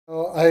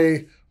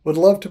I would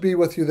love to be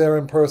with you there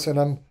in person.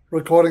 I'm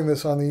recording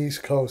this on the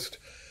East Coast.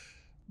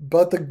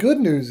 But the good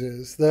news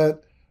is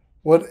that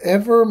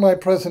whatever my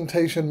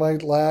presentation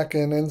might lack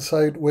in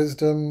insight,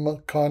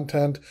 wisdom,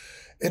 content,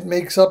 it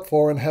makes up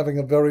for in having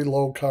a very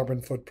low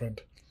carbon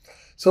footprint.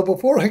 So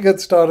before I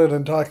get started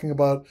in talking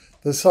about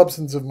the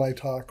substance of my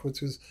talk,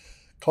 which is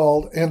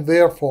called "And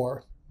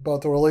Therefore,"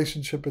 about the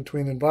relationship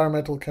between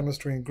environmental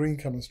chemistry and green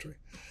chemistry,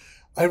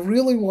 I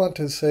really want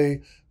to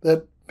say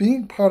that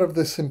being part of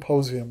this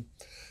symposium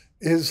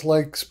is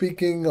like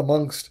speaking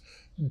amongst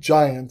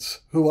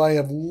giants who I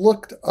have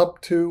looked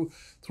up to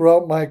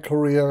throughout my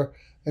career,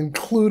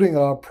 including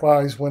our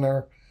prize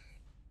winner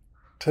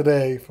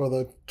today for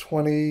the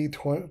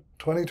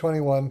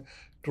 2021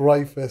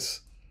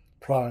 Dreyfus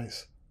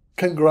Prize.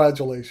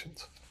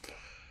 Congratulations.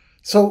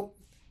 So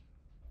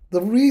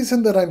the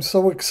reason that I'm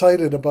so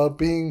excited about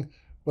being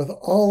with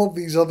all of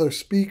these other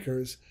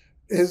speakers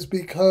is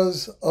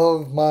because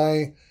of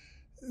my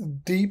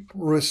deep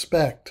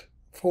respect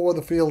for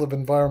the field of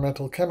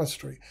environmental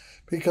chemistry.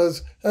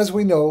 Because, as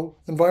we know,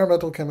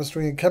 environmental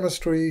chemistry and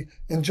chemistry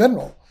in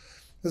general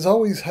has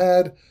always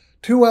had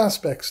two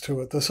aspects to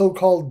it, the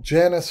so-called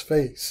Janus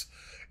face.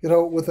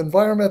 With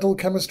environmental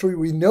chemistry,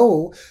 we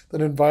know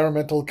that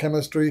environmental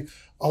chemistry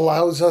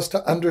allows us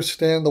to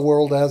understand the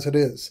world as it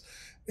is.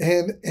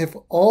 And if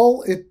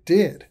all it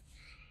did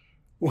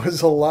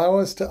was allow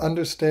us to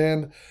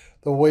understand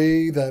the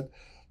way that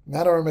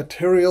matter and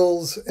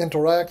materials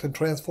interact and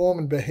transform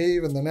and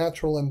behave in the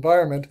natural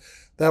environment,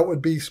 that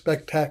would be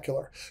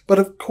spectacular. But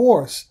of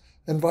course,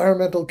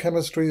 environmental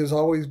chemistry has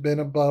always been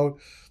about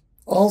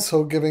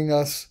also giving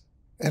us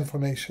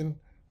information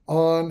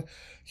on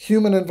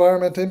human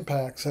environment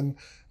impacts and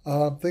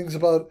things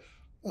about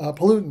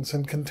pollutants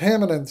and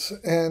contaminants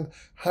and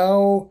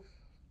how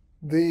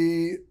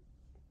the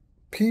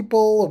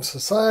people of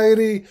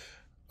society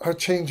are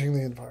changing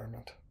the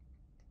environment.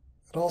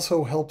 It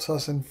also helps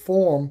us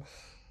inform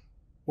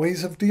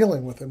ways of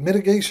dealing with it,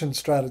 mitigation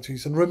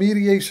strategies and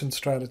remediation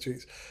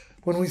strategies.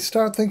 When we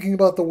start thinking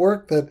about the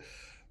work that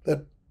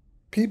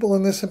people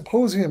in this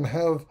symposium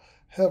have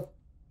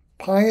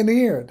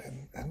pioneered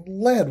and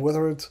led,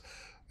 whether it's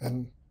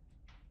in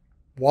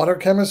water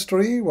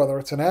chemistry, whether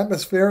it's in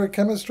atmospheric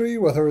chemistry,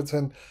 whether it's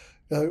in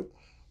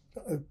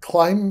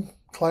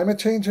climate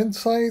change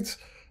insights,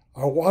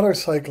 our water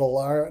cycle,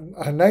 our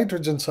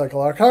nitrogen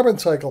cycle, our carbon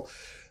cycle,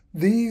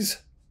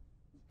 these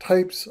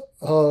types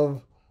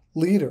of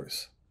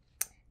leaders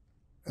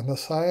in the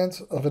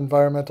science of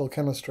environmental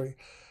chemistry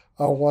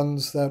are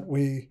ones that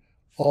we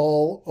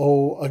all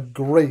owe a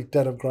great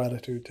debt of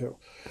gratitude to,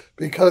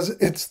 because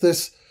it's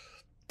this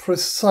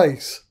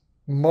precise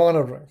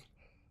monitoring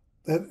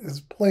that is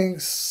playing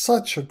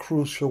such a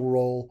crucial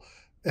role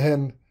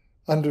in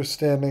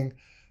understanding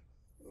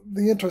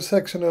the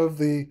intersection of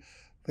the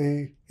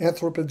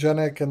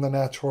anthropogenic and the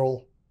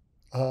natural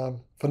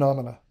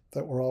phenomena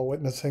that we're all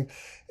witnessing,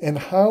 and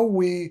how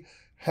we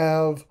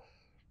have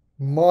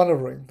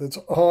monitoring that's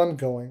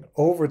ongoing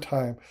over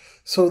time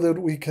so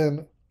that we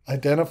can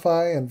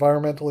identify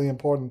environmentally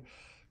important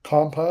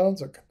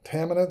compounds or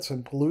contaminants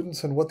and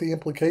pollutants and what the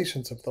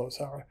implications of those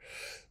are.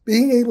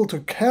 Being able to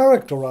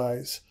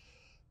characterize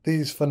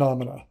these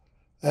phenomena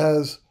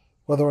as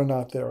whether or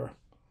not they're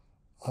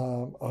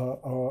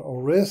a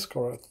risk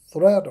or a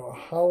threat or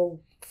how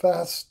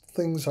fast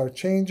things are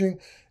changing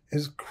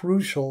is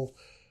crucial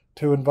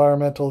to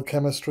environmental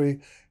chemistry,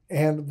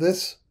 and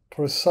this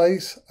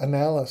precise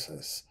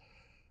analysis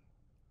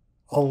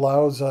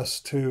allows us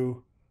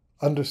to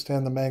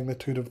understand the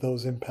magnitude of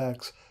those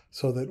impacts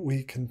so that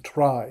we can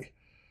try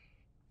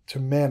to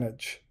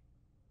manage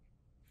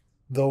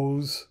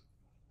those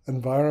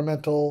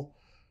environmental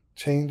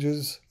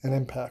changes and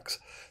impacts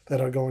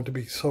that are going to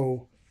be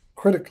so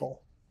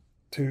critical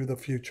to the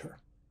future.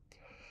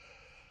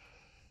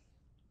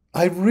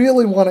 I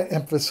really want to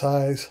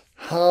emphasize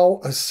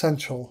how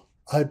essential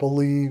I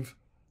believe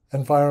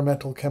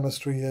environmental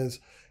chemistry is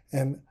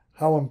and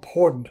how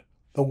important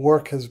the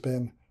work has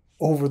been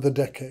over the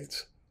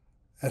decades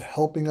at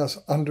helping us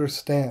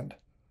understand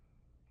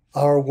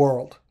our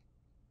world.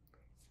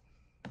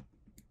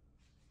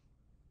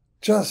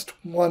 Just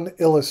one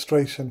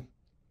illustration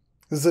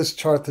is this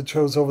chart that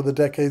shows over the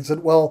decades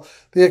that while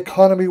the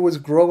economy was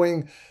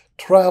growing,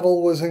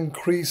 travel was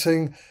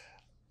increasing,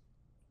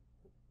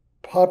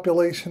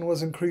 population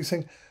was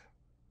increasing,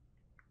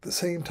 at the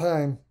same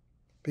time,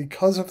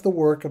 because of the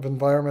work of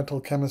environmental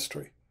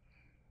chemistry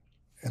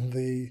and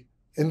the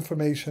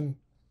information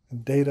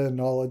and data and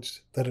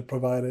knowledge that it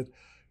provided,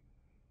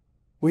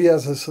 we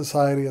as a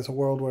society, as a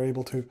world, were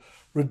able to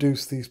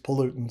reduce these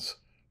pollutants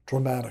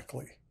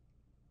dramatically.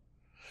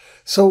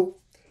 So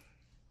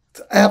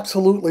it's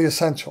absolutely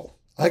essential.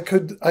 I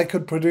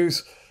could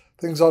produce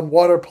things on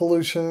water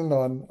pollution,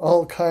 on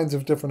all kinds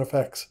of different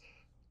effects.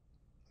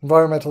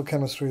 Environmental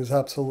chemistry is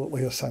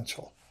absolutely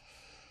essential.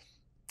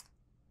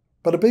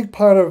 But a big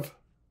part of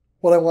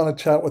what I want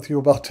to chat with you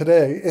about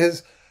today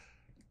is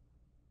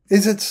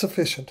it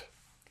sufficient?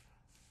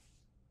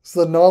 Is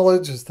the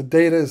knowledge, is the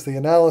data, is the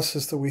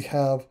analysis that we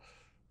have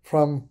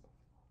from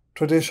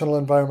traditional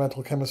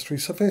environmental chemistry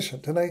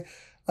sufficient? And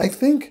I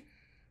think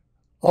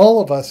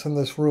all of us in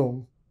this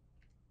room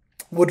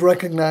would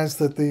recognize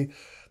that the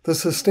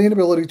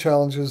sustainability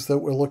challenges that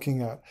we're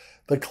looking at,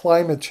 the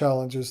climate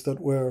challenges that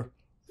we're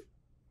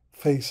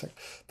facing,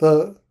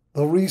 the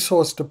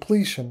resource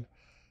depletion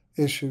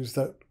issues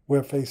that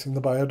we're facing,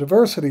 the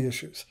biodiversity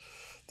issues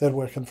that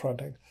we're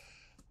confronting,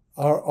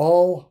 are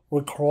all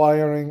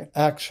requiring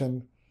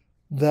action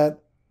that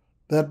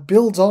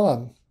builds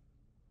on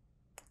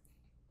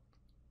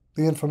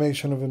the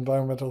information of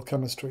environmental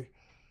chemistry.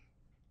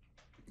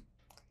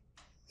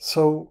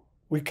 So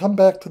we come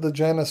back to the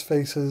Janus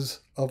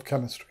faces of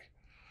chemistry.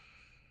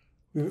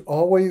 We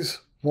always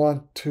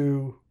want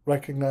to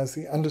recognize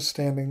the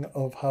understanding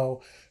of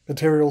how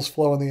materials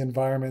flow in the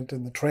environment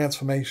and the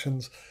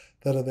transformations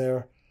that are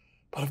there.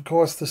 But of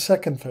course, the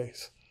second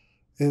phase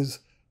is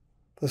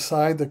the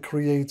side that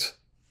creates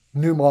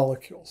new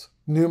molecules,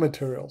 new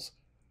materials,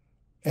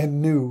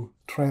 and new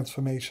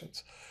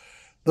transformations.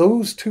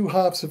 Those two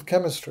halves of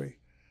chemistry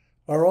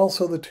are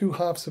also the two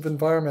halves of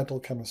environmental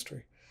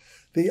chemistry.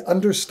 The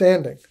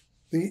understanding,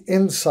 the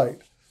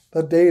insight,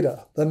 the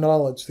data, the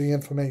knowledge, the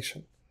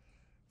information,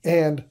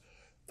 and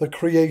the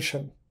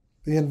creation,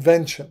 the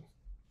invention,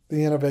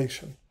 the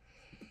innovation.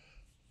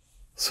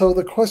 So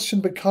the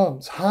question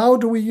becomes, how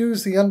do we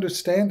use the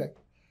understanding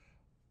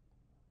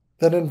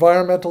that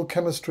environmental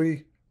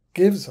chemistry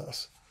gives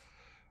us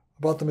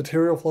about the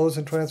material flows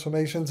and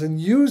transformations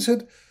and use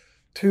it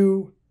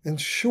to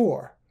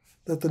ensure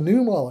that the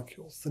new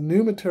molecules, the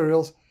new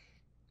materials,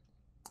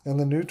 and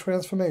the new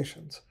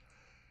transformations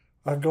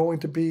are going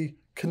to be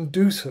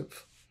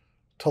conducive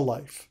to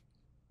life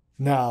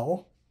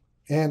now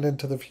and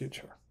into the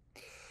future.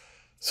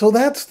 So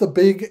that's the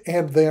big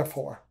and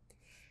therefore.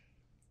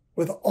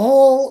 With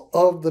all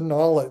of the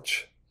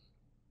knowledge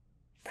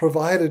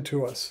provided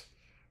to us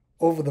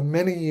over the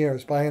many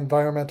years by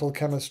environmental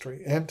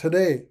chemistry and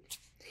today,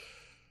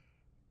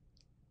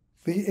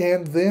 the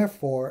and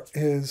therefore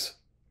is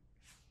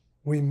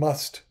we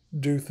must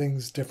do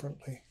things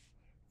differently.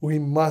 We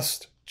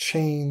must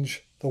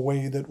change the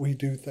way that we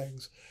do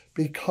things,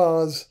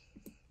 because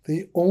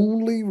the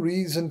only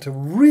reason to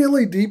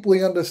really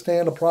deeply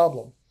understand a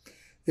problem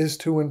is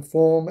to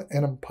inform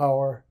and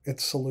empower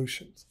its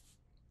solutions.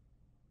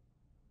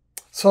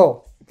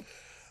 So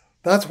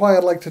that's why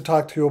I'd like to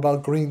talk to you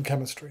about green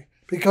chemistry,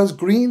 because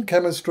green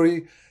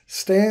chemistry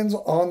stands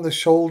on the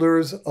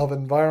shoulders of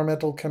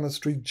environmental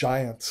chemistry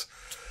giants.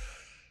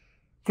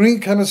 Green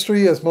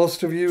chemistry, as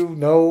most of you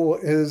know,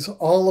 is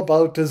all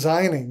about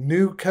designing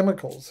new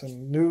chemicals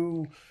and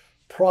new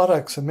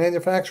products and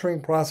manufacturing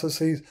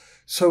processes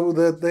so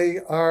that they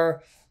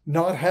are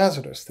not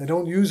hazardous. They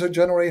don't use or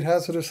generate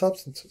hazardous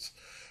substances.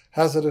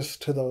 Hazardous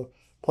to the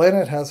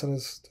planet,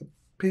 hazardous to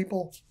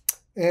people,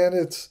 and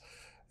it's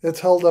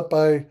held up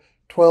by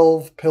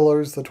 12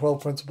 pillars, the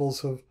 12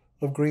 principles of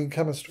green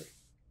chemistry.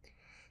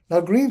 Now,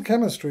 green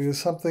chemistry is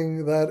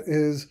something that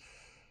is,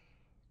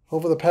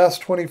 over the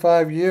past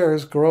 25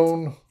 years,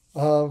 grown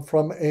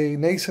from a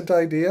nascent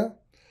idea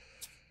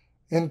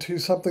into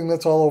something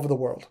that's all over the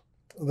world.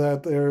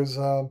 That there's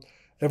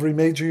every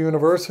major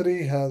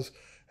university has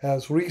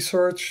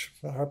research,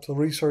 perhaps a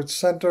research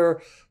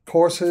center,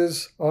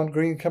 courses on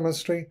green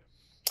chemistry.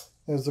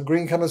 There's the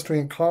Green Chemistry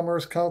and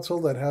Commerce Council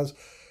that has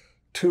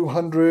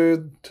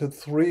 200 to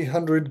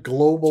 300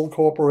 global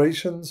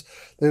corporations.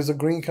 There's a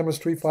Green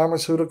Chemistry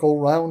Pharmaceutical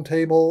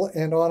Roundtable,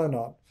 and on and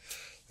on.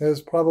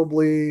 There's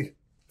probably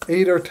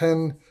 8 or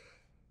 10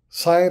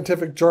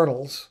 scientific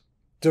journals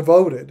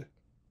devoted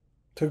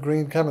to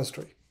green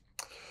chemistry.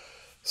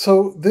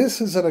 So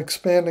this is an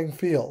expanding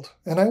field,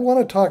 and I want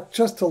to talk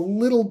just a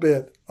little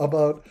bit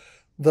about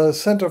the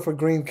Center for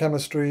Green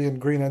Chemistry and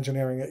Green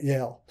Engineering at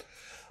Yale.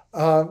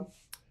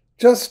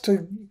 Just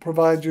to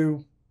provide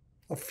you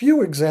a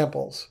few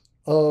examples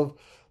of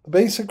the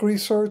basic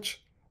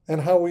research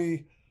and how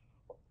we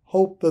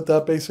hope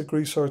that basic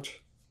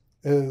research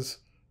is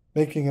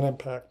making an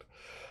impact.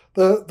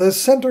 The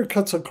center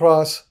cuts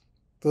across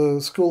the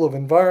School of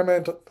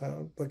Environment,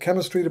 the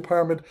Chemistry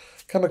Department,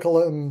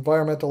 Chemical and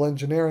Environmental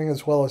Engineering,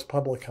 as well as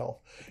Public Health.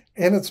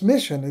 And its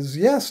mission is,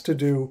 yes, to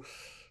do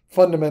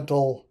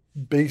fundamental,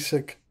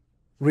 basic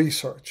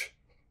research,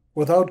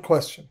 without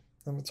question.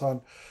 And it's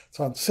on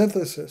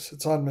synthesis,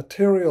 it's on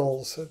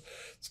materials,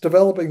 it's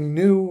developing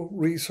new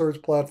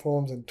research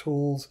platforms and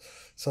tools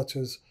such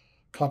as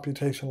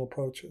computational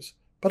approaches.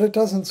 But it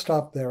doesn't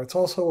stop there. It's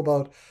also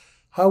about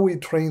how we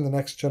train the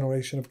next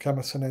generation of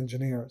chemists and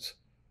engineers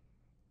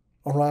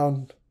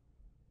around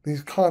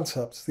these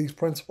concepts, these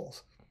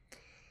principles.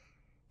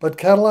 But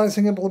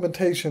catalyzing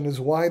implementation is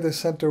why the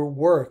center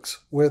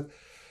works with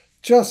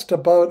just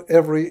about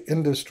every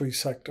industry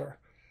sector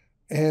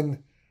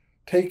and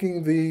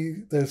taking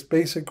this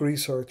basic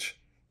research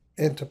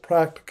into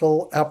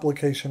practical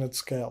application at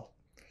scale.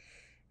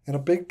 And a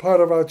big part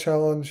of our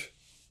challenge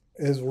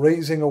is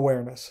raising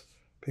awareness,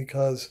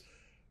 because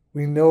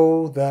we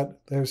know that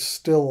there's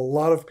still a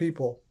lot of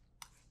people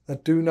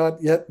that do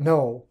not yet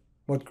know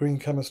what green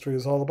chemistry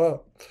is all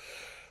about.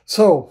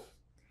 So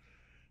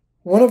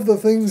One of the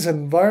things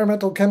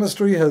environmental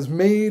chemistry has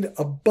made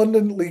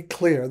abundantly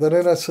clear that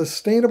in a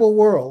sustainable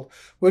world,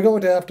 we're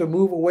going to have to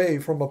move away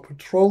from a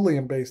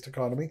petroleum-based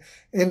economy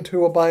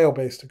into a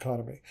bio-based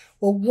economy.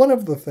 Well, one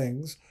of the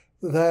things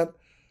that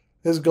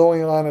is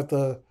going on at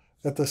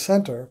the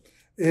center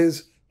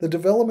is the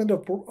development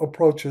of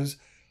approaches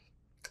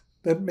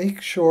that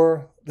make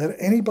sure that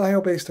any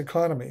bio-based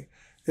economy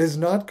is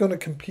not going to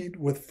compete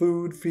with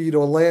food, feed,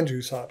 or land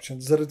use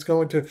options, that it's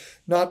going to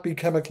not be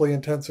chemically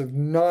intensive,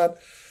 not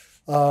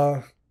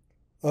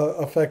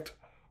affect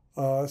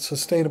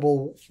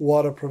sustainable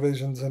water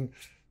provisions, and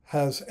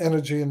has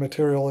energy and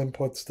material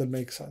inputs that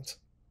make sense.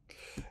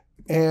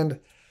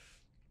 And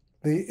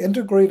the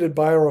integrated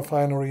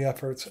biorefinery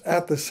efforts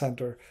at the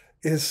center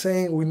is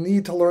saying we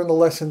need to learn the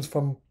lessons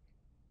from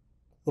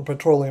the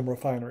petroleum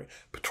refinery.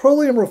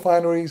 Petroleum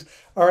refineries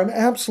are an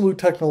absolute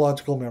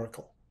technological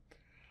miracle.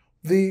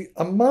 The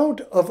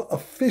amount of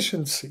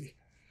efficiency,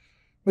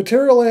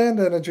 material and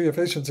energy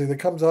efficiency, that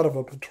comes out of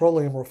a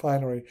petroleum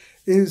refinery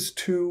is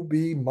to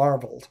be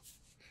marveled.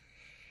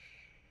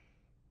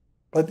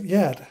 But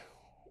yet,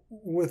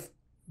 with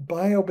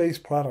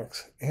bio-based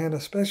products, and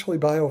especially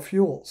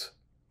biofuels,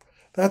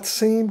 that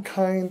same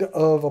kind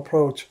of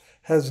approach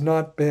has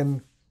not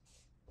been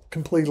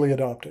completely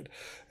adopted.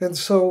 And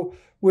so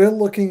we're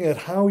looking at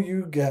how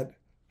you get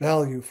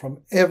value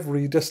from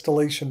every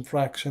distillation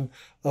fraction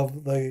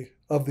of the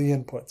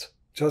inputs,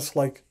 just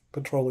like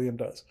petroleum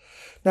does.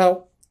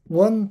 Now,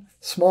 one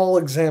small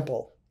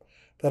example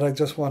that I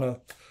just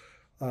want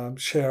to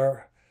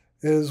share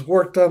is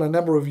work done a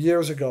number of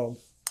years ago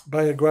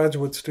by a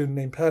graduate student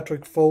named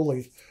Patrick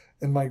Foley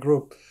in my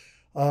group.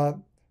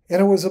 And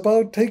it was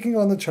about taking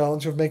on the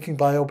challenge of making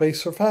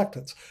bio-based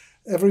surfactants.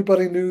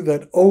 Everybody knew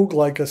that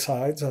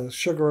O-glycosides, a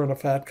sugar and a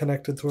fat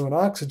connected through an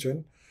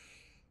oxygen,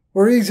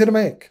 were easy to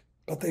make,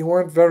 but they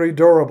weren't very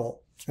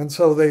durable. And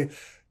so they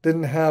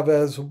didn't have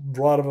as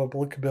broad of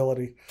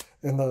applicability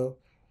in the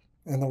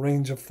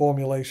range of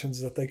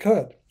formulations that they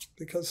could,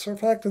 because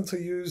surfactants are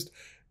used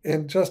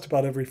in just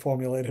about every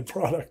formulated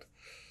product.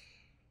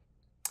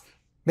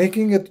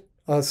 Making it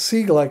a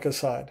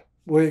C-glycoside,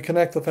 where you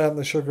connect the fat and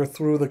the sugar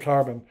through the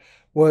carbon,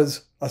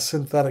 was a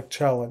synthetic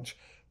challenge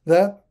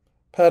that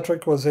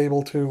Patrick was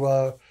able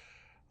to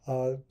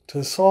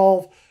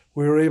solve.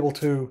 We were able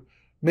to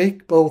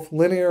make both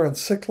linear and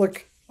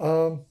cyclic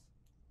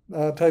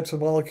types of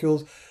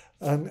molecules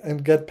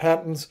and get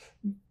patents.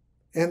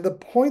 And the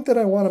point that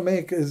I want to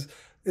make is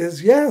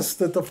yes,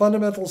 that the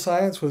fundamental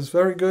science was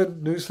very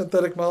good, new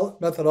synthetic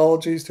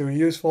methodologies to a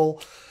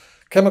useful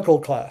chemical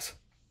class.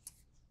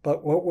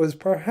 But what was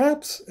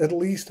perhaps at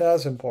least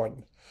as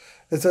important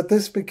is that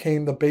this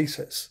became the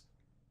basis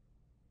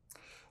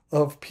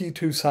of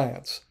P2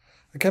 Science,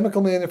 a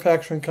chemical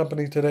manufacturing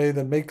company today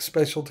that makes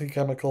specialty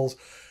chemicals,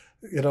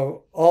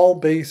 all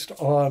based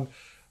on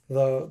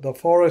the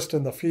forest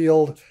and the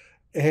field.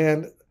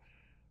 And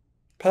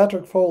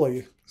Patrick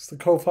Foley is the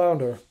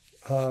co-founder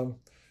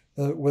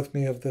with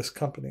me of this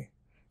company.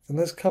 And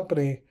this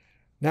company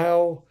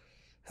now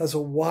has a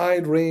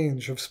wide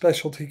range of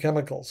specialty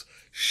chemicals,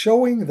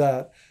 showing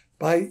that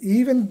by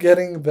even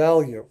getting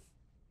value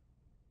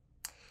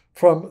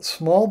from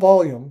small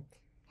volume,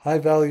 high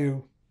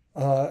value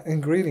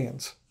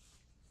ingredients,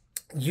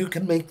 you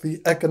can make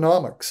the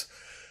economics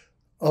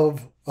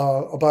of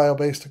a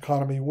bio-based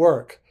economy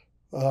work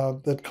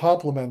that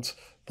complements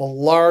the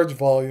large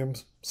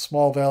volumes,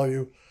 small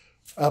value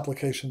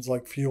applications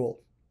like fuel.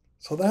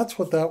 So that's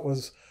what that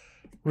was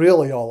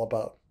really all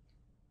about.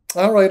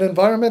 All right,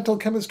 environmental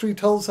chemistry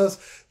tells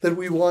us that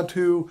we want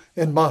to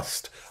and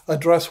must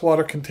address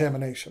water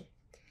contamination.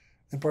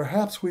 And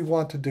perhaps we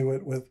want to do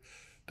it with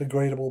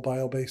degradable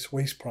bio-based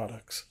waste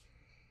products.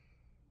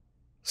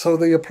 So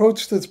the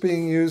approach that's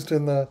being used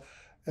in the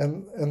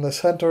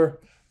center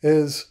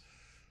is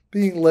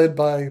being led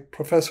by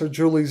Professor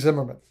Julie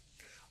Zimmerman.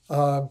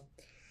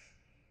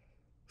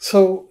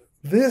 So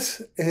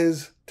this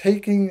is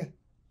taking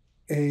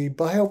a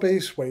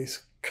bio-based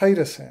waste,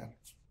 chitosan,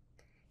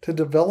 to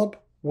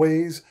develop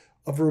ways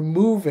of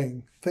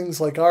removing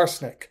things like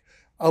arsenic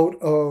out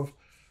of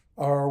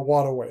our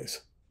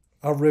waterways,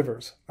 our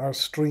rivers, our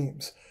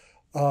streams.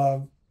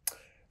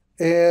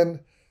 And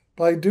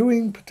by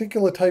doing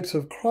particular types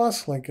of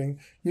cross-linking,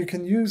 you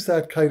can use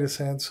that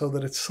chitosan so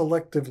that it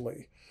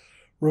selectively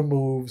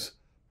removes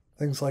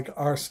things like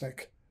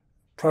arsenic,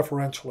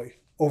 preferentially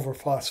over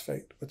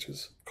phosphate, which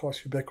is, of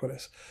course,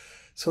 ubiquitous.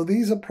 So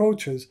these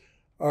approaches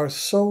are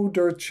so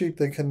dirt cheap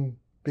they can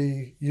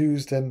be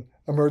used in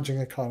emerging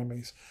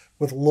economies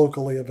with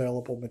locally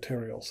available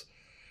materials.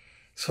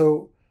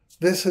 So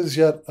this is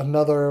yet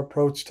another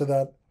approach to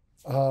that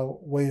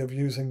way of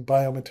using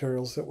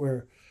biomaterials that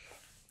we're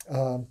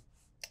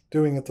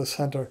doing at the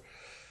center.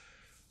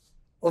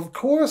 Of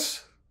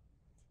course,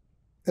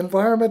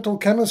 environmental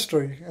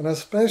chemistry, and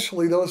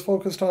especially those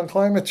focused on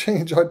climate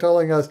change, are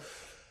telling us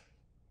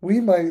we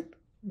might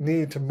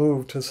need to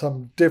move to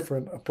some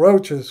different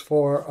approaches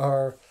for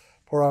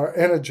our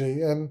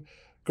energy. And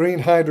green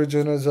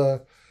hydrogen is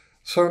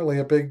certainly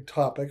a big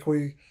topic.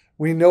 We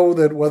We know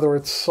that whether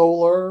it's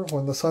solar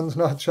when the sun's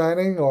not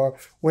shining or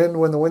wind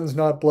when the wind's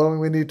not blowing,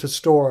 we need to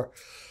store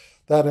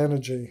that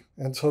energy.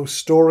 And so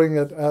storing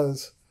it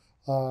as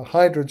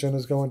hydrogen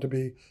is going to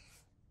be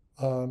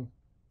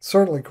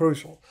certainly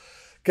crucial.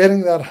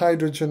 Getting that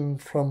hydrogen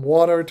from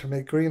water to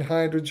make green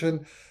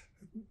hydrogen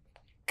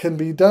can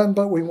be done,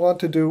 but we want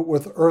to do it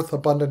with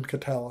earth-abundant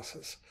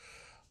catalysis.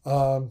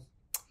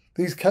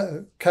 These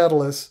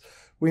catalysts,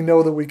 we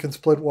know that we can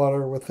split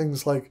water with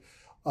things like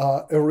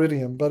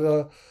iridium.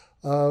 But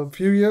a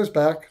few years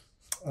back,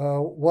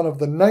 one of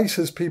the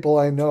nicest people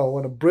I know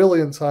and a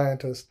brilliant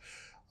scientist,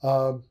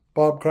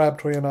 Bob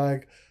Crabtree, and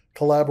I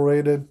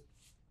collaborated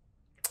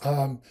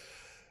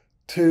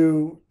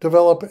to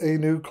develop a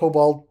new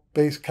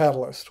cobalt-based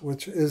catalyst,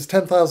 which is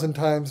 10,000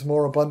 times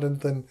more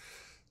abundant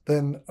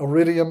than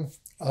iridium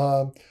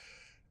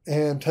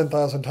and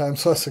 10,000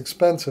 times less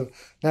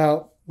expensive.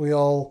 Now, we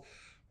all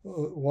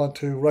want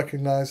to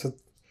recognize that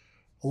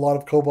a lot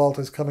of cobalt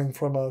is coming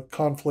from a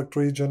conflict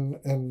region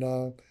in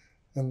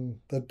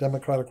the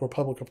Democratic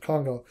Republic of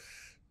Congo.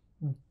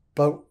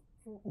 But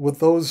with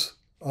those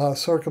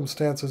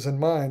circumstances in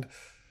mind,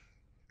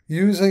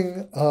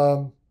 using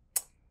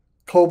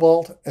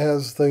cobalt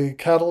as the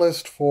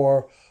catalyst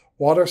for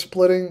water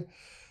splitting,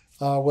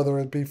 whether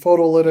it be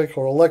photolytic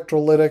or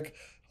electrolytic,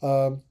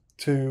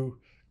 to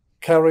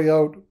carry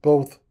out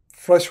both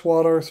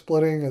freshwater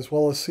splitting as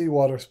well as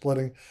seawater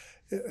splitting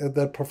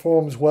that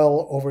performs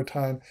well over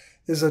time,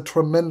 is a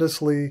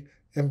tremendously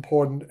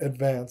important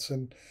advance.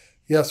 And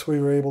yes, we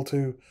were able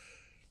to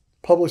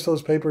publish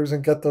those papers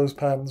and get those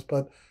patents,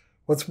 but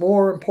what's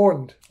more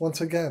important,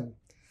 once again,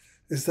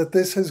 is that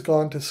this has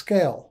gone to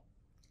scale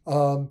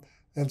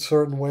in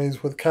certain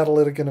ways with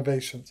Catalytic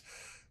Innovations,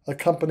 a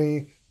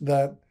company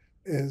that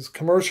is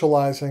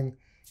commercializing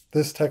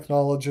this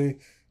technology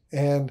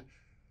and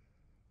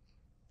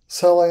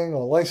selling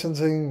or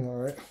licensing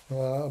or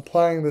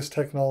applying this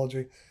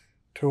technology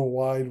to a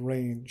wide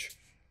range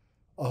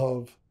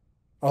of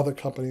other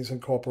companies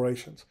and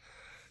corporations.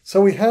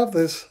 So we have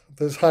this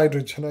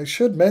hydrogen. I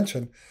should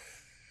mention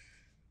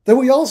that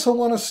we also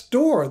want to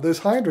store this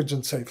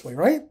hydrogen safely,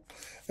 right?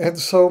 And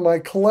so my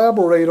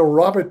collaborator,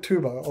 Robert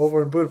Tuba,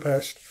 over in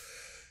Budapest,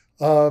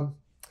 and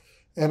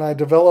I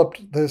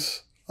developed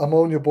this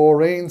ammonia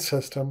borane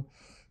system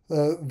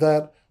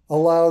that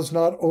allows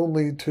not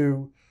only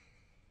to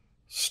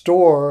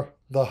store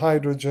the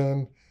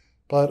hydrogen,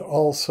 but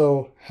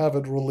also have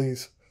it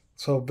release.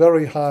 So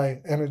very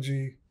high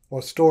energy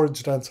or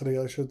storage density,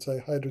 I should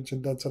say,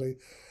 hydrogen density,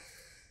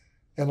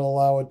 and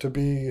allow it to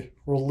be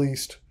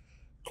released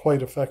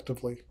quite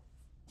effectively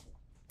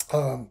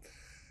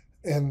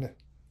in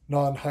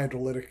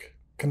non-hydrolytic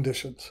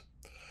conditions.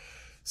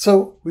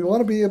 So we want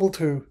to be able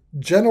to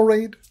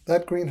generate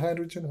that green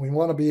hydrogen. We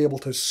want to be able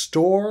to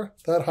store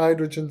that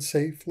hydrogen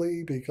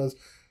safely because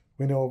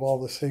we know of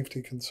all the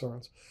safety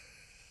concerns.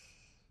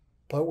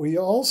 But we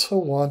also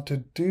want to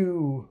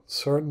do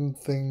certain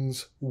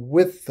things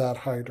with that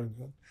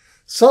hydrogen.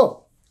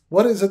 So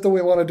what is it that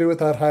we want to do with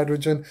that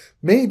hydrogen?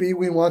 Maybe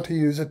we want to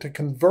use it to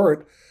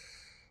convert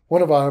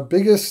one of our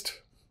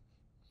biggest,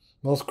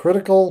 most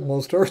critical,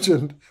 most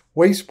urgent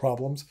waste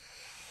problems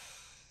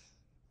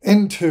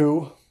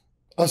into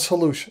a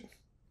solution.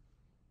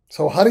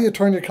 So how do you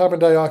turn your carbon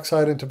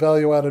dioxide into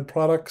value-added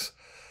products?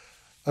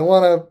 I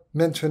want to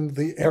mention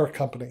the Air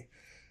Company.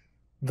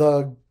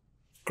 The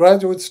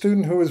graduate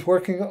student who was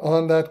working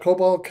on that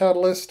cobalt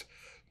catalyst,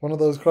 one of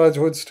those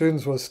graduate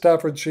students was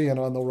Stafford Sheehan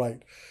on the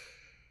right.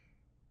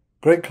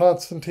 Greg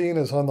Constantine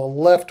is on the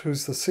left,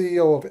 who's the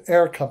CEO of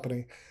Air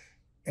Company.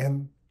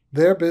 And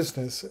their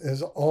business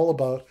is all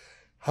about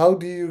how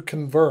do you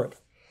convert,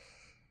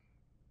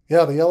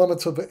 the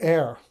elements of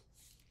air,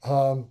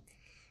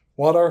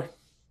 water,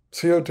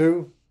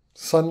 CO2,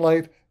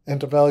 sunlight,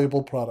 into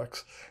valuable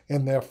products.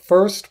 And their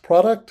first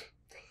product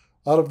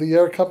out of the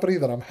Air Company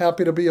that I'm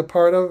happy to be a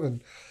part of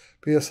and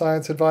be a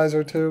science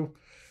advisor to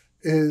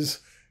is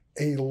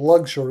a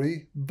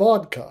luxury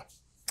vodka.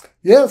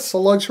 Yes, a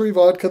luxury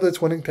vodka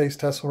that's winning taste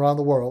tests around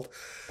the world.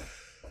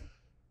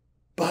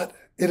 But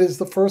it is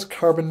the first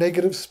carbon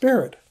negative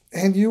spirit.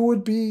 And you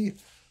would be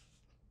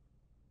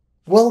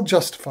well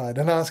justified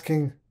in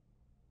asking,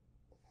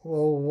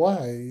 well,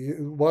 why?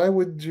 Why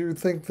would you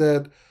think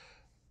that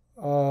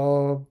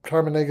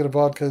carbon negative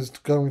vodka is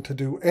going to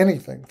do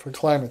anything for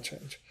climate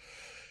change?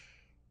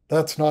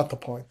 That's not the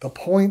point. The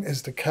point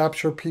is to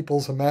capture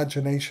people's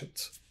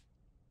imaginations.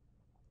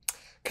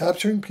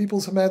 Capturing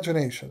people's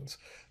imaginations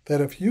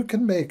that if you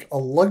can make a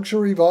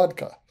luxury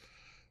vodka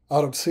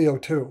out of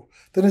CO2,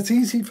 then it's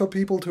easy for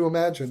people to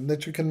imagine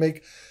that you can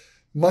make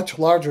much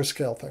larger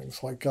scale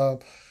things like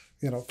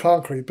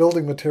concrete,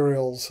 building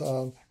materials,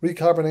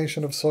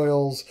 recarbonation of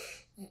soils,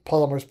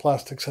 polymers,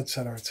 plastics,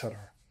 etc.,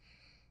 etc.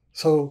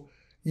 So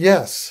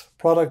yes,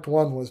 product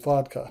one was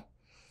vodka,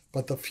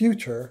 but the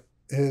future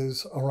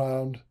is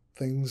around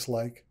things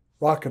like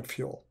rocket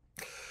fuel.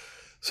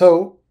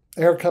 So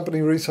Air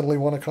Company recently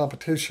won a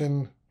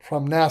competition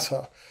from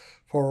NASA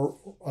for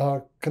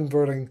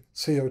converting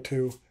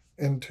CO2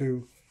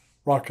 into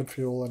rocket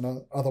fuel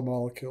and other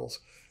molecules.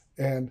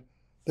 and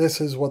this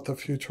is what the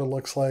future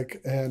looks like.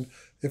 And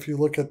if you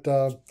look at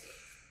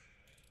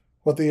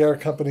what the air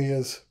company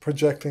is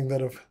projecting,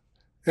 that if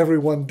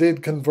everyone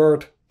did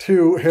convert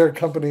to air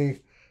company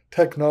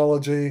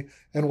technology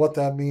and what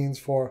that means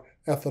for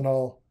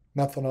ethanol,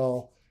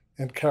 methanol,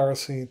 and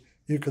kerosene,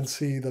 you can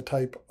see the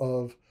type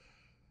of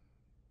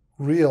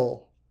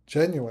real,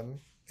 genuine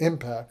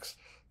impacts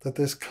that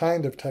this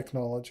kind of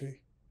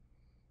technology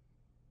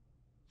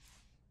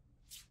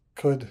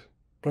could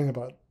bring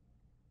about.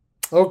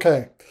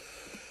 Okay,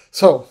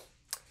 so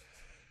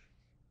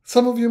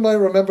some of you might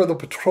remember the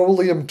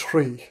petroleum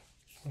tree.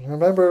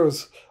 Remember, it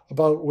was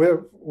about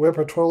where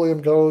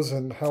petroleum goes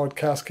and how it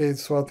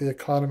cascades throughout the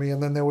economy.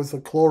 And then there was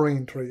the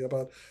chlorine tree,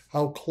 about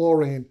how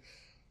chlorine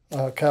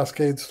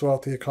cascades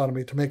throughout the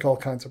economy to make all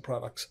kinds of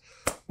products.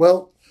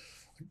 Well,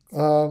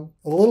 a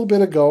little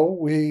bit ago,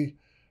 we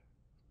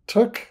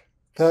took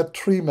that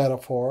tree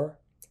metaphor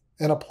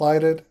and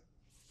applied it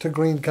to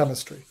green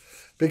chemistry.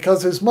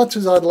 Because as much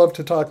as I'd love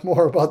to talk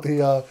more about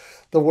the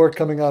work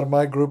coming out of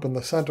my group in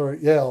the center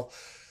at Yale,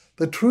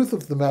 the truth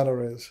of the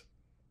matter is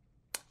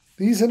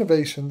these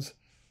innovations,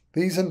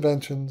 these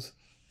inventions,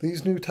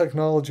 these new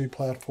technology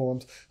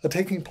platforms are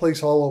taking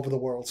place all over the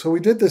world. So we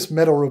did this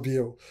meta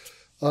review.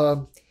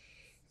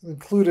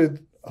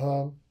 Included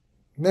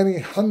many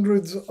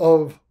hundreds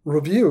of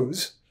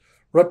reviews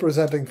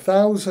representing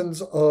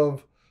thousands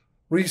of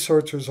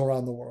researchers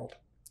around the world.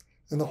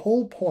 And the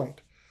whole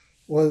point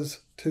was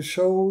to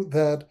show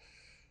that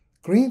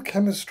green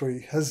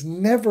chemistry has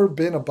never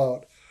been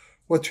about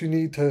what you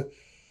need to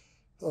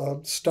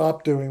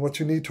stop doing, what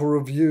you need to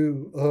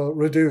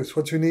reduce,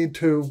 what you need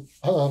to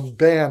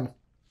ban.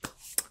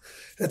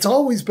 It's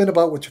always been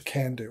about what you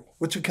can do,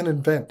 what you can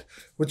invent,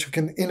 what you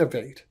can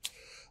innovate.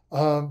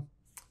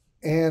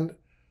 And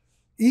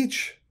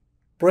each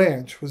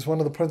branch was one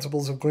of the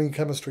principles of green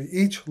chemistry.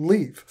 Each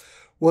leaf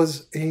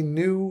was a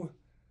new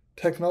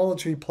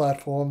technology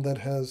platform that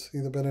has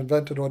either been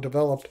invented or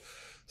developed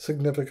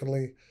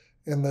significantly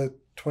in the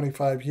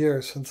 25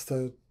 years since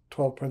the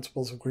 12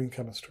 principles of green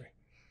chemistry.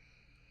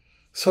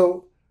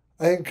 So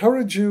I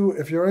encourage you,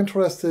 if you're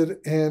interested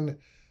in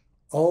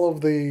all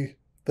of the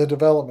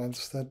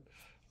developments, that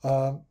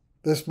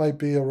this might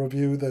be a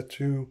review that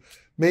you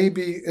may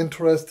be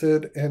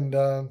interested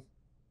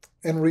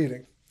in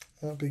reading,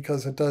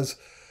 because it does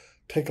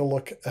take a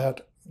look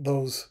at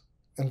those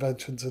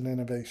inventions and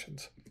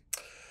innovations.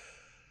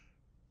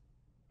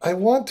 I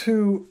want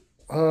to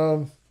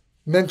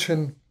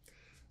mention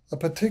a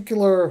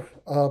particular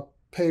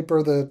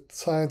paper that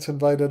Science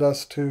invited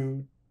us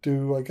to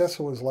do, I guess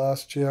it was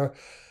last year.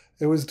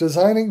 It was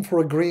Designing for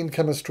a Green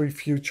Chemistry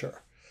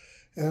Future.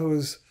 And it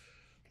was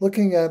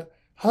looking at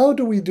how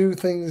do we do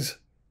things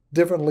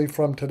differently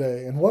from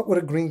today, and what would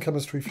a green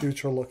chemistry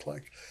future look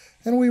like?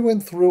 And we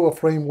went through a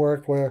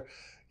framework where,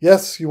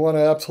 yes, you want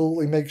to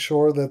absolutely make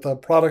sure that the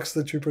products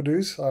that you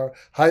produce are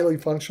highly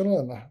functional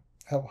and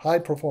have high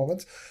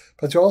performance,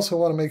 but you also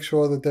want to make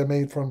sure that they're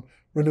made from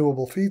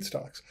renewable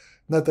feedstocks,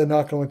 and that they're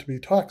not going to be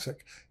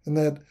toxic, and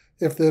that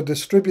if they're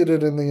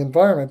distributed in the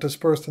environment,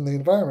 dispersed in the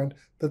environment,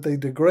 that they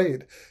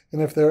degrade,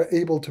 and if they're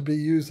able to be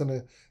used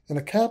in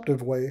a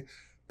captive way,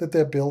 that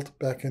they're built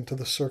back into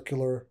the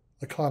circular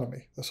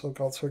economy, the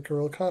so-called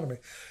circular economy.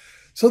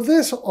 So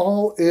this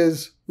all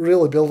is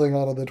really building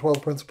out of the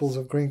 12 principles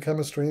of green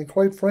chemistry, and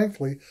quite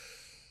frankly,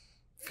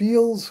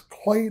 feels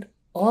quite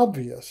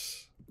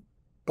obvious.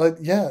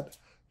 But yet,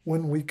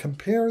 when we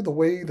compare the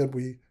way that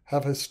we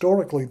have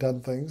historically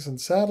done things, and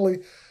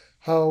sadly,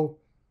 how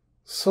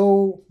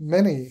so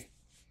many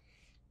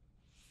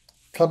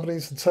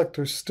companies and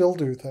sectors still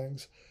do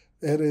things,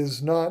 it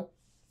is not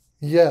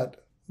yet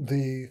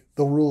the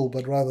rule,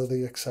 but rather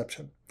the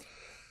exception.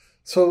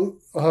 So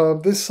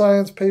this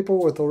science paper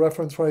with the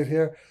reference right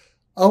here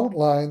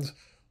outlines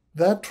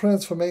that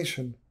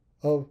transformation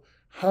of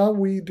how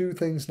we do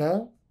things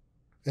now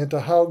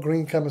into how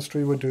green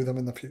chemistry would do them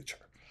in the future.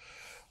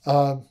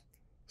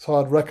 So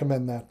I'd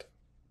recommend that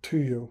to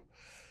you.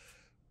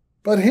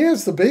 But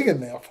here's the big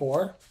and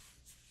therefore.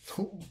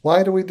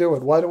 Why do we do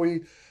it? Why do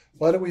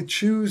we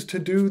choose to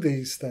do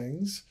these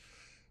things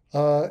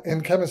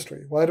in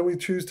chemistry? Why do we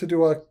choose to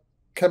do our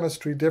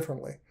chemistry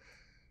differently?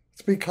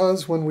 It's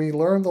because when we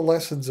learn the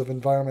lessons of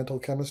environmental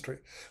chemistry,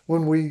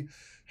 when we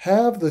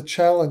have the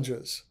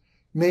challenges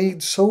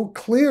made so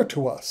clear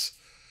to us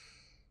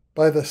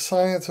by the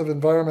science of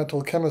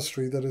environmental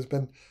chemistry that has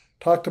been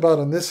talked about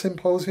in this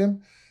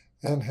symposium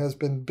and has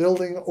been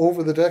building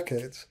over the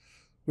decades,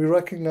 we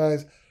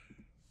recognize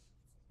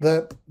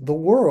that the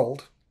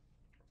world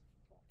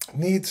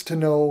needs to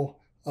know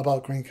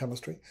about green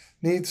chemistry,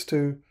 needs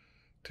to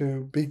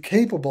be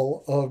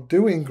capable of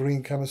doing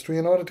green chemistry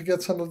in order to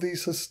get some of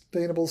these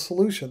sustainable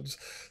solutions.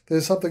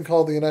 There's something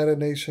called the United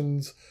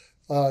Nations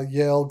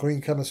Yale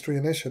Green Chemistry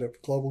Initiative,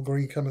 Global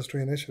Green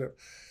Chemistry Initiative,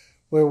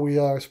 where we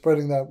are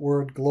spreading that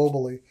word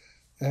globally.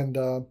 And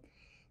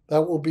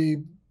that will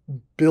be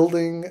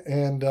building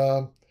and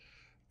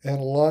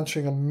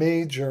launching a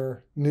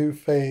major new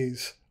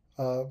phase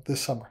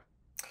this summer.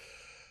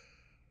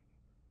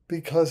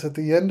 Because at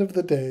the end of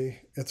the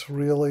day, it's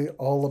really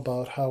all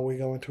about how we're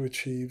going to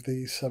achieve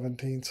the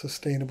 17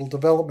 Sustainable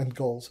Development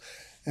Goals.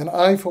 And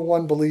I, for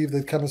one, believe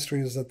that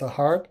chemistry is at the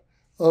heart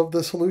of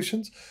the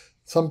solutions.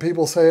 Some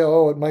people say,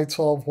 oh, it might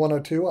solve one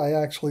or two. I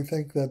actually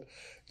think that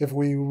if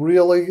we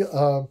really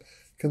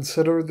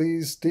consider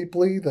these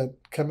deeply, that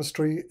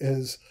chemistry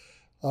is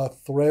a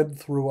thread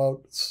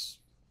throughout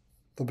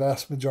the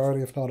vast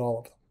majority, if not all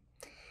of them.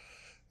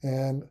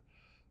 And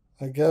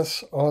I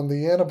guess on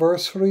the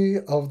anniversary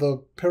of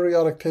the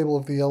periodic table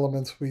of the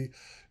elements, we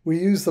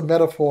use the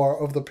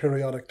metaphor of the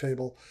periodic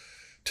table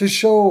to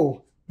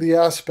show the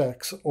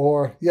aspects,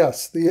 or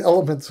yes, the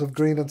elements of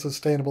green and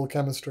sustainable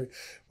chemistry.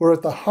 We're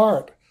at the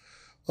heart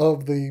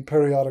of the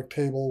periodic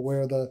table,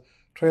 where the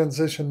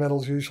transition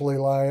metals usually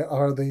lie,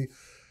 are the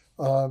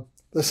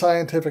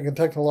scientific and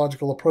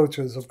technological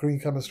approaches of green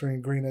chemistry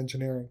and green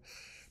engineering.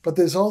 But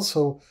there's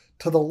also,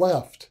 to the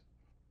left,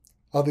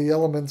 are the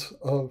elements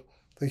of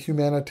the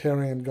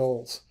humanitarian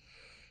goals.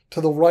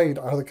 To the right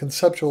are the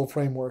conceptual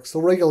frameworks,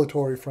 the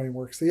regulatory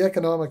frameworks, the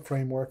economic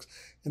frameworks,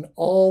 and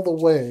all the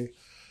way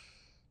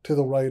to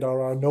the right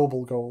are our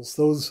noble goals,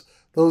 those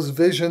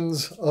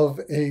visions of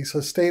a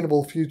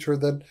sustainable future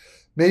that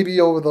may be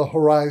over the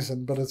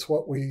horizon, but it's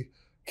what we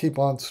keep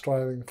on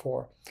striving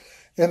for.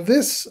 And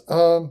this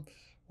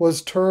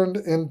was turned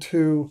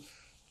into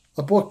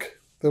a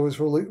book that was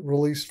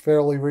released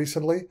fairly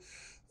recently,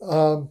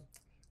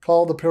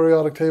 called The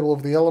Periodic Table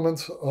of the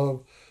Elements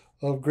of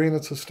Green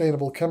and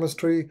Sustainable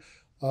Chemistry,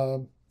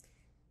 by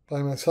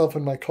myself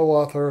and my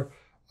co-author,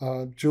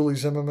 Julie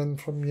Zimmerman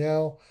from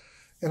Yale.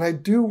 And I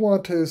do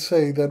want to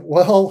say that,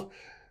 well,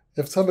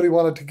 if somebody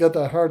wanted to get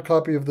a hard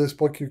copy of this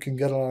book, you can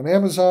get it on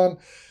Amazon.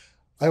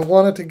 I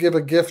wanted to give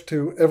a gift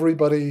to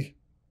everybody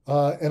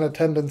in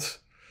attendance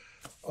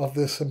of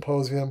this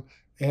symposium,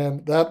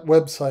 and that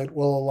website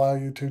will allow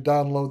you to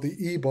download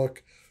the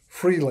ebook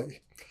freely.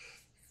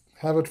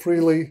 Have it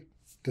freely,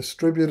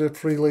 distribute it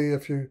freely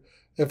if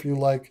you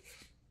like.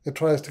 It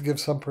tries to give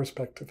some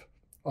perspective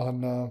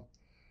on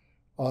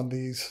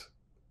these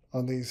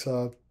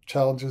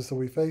challenges that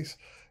we face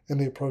in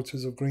the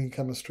approaches of green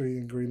chemistry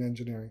and green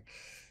engineering.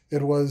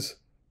 It was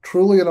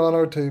truly an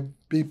honor to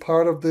be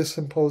part of this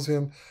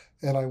symposium,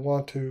 and I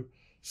want to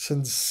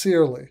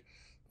sincerely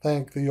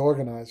thank the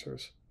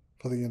organizers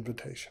for the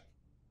invitation.